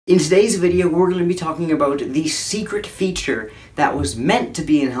In today's video, we're going to be talking about the secret feature that was meant to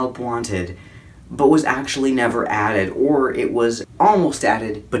be in Help Wanted, but was actually never added, or it was almost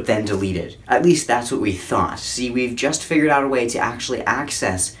added, but then deleted. At least that's what we thought. See, we've just figured out a way to actually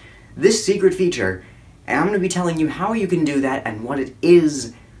access this secret feature, and I'm going to be telling you how you can do that and what it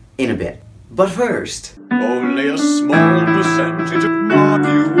is in a bit. But first, only a small percentage of my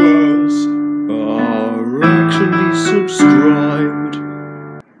viewers are actually subscribed.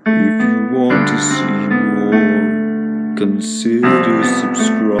 If you want to see more, consider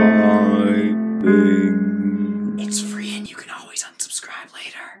subscribing. It's free and you can always unsubscribe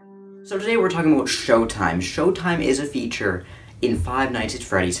later. So today we're talking about Showtime. Showtime is a feature in Five Nights at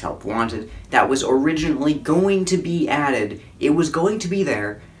Freddy's Help Wanted that was originally going to be added. It was going to be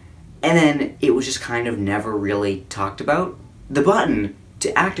there, and then it was just kind of never really talked about. The button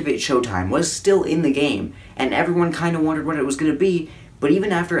to activate Showtime was still in the game, and everyone kind of wondered what it was going to be, but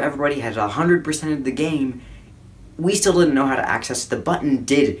even after everybody had 100% of the game, we still didn't know how to access it. The button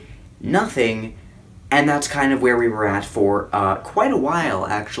did nothing, and that's kind of where we were at for quite a while,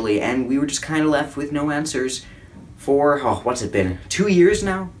 actually, and we were just kind of left with no answers for, what's it been, 2 years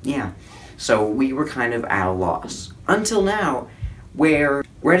now? Yeah. So we were kind of at a loss. Until now, where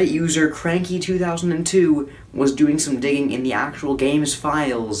Reddit user Cranky2002 was doing some digging in the actual game's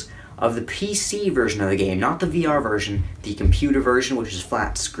files of the PC version of the game, not the VR version, the computer version, which is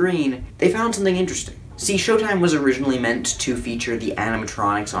flat screen. They found something interesting. See, Showtime was originally meant to feature the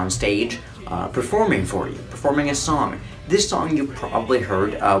animatronics on stage, performing for you, performing a song. This song you've probably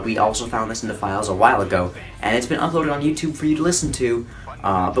heard. We also found this in the files a while ago, and it's been uploaded on YouTube for you to listen to,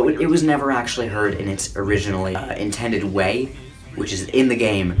 but it was never actually heard in its originally intended way, which is in the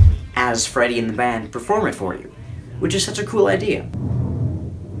game, as Freddy and the band perform it for you, which is such a cool idea.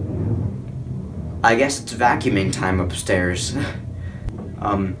 I guess it's vacuuming time upstairs.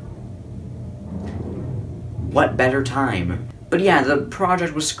 What better time? But yeah, the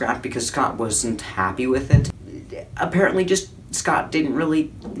project was scrapped because Scott wasn't happy with it. Apparently Scott didn't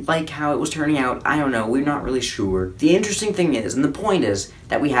really like how it was turning out. I don't know, we're not really sure. The interesting thing is, and the point is,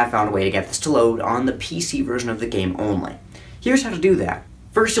 that we have found a way to get this to load on the PC version of the game only. Here's how to do that.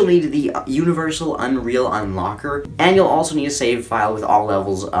 First, you'll need the Universal Unreal Unlocker, and you'll also need a save file with all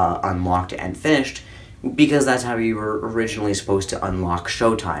levels unlocked and finished, because that's how you were originally supposed to unlock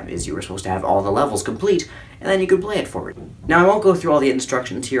Showtime, is you were supposed to have all the levels complete, and then you could play it for it. Now, I won't go through all the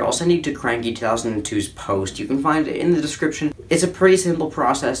instructions here. I'll send you to Cranky2002's post. You can find it in the description. It's a pretty simple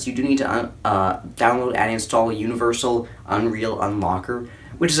process. You do need to download and install Universal Unreal Unlocker,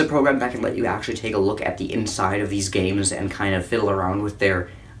 which is a program that can let you actually take a look at the inside of these games and kind of fiddle around with their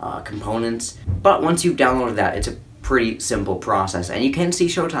components. But once you've downloaded that, it's a pretty simple process, and you can see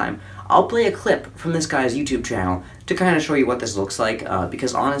Showtime. I'll play a clip from this guy's YouTube channel to kind of show you what this looks like,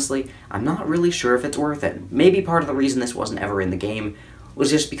 because honestly, I'm not really sure if it's worth it. Maybe part of the reason this wasn't ever in the game was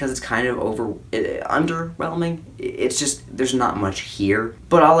just because it's kind of underwhelming. It's just, there's not much here.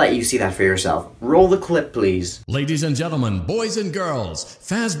 But I'll let you see that for yourself. Roll the clip, please. Ladies and gentlemen, boys and girls,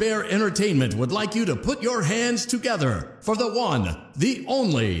 Fazbear Entertainment would like you to put your hands together for the one, the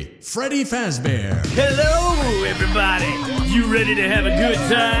only, Freddy Fazbear. Hello, everybody. You ready to have a good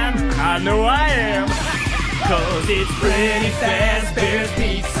time? I know I am. Cause it's Freddy Fazbear's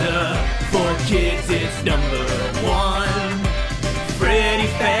Pizza. For kids, it's #1. Freddy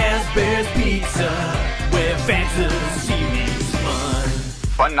Fazbear's Pizza, where fantasy meets fun.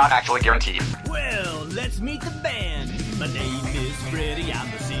 Fun not actually guaranteed. Well, let's meet the band. My name is Freddy, I'm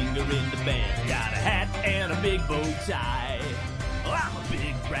the singer in the band. Got a hat and a big bow tie. Well, I'm a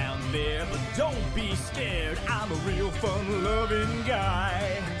big brown bear, but don't be scared. I'm a real fun-loving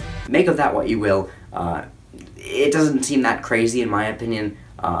guy. Make of that what you will. It doesn't seem that crazy in my opinion,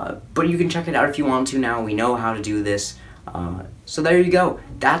 but you can check it out if you want to now. We know how to do this. So there you go.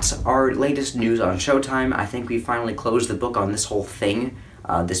 That's our latest news on Showtime. I think we finally closed the book on this whole thing,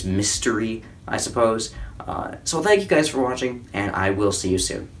 this mystery, I suppose. So thank you guys for watching, and I will see you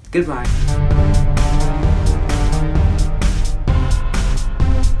soon. Goodbye.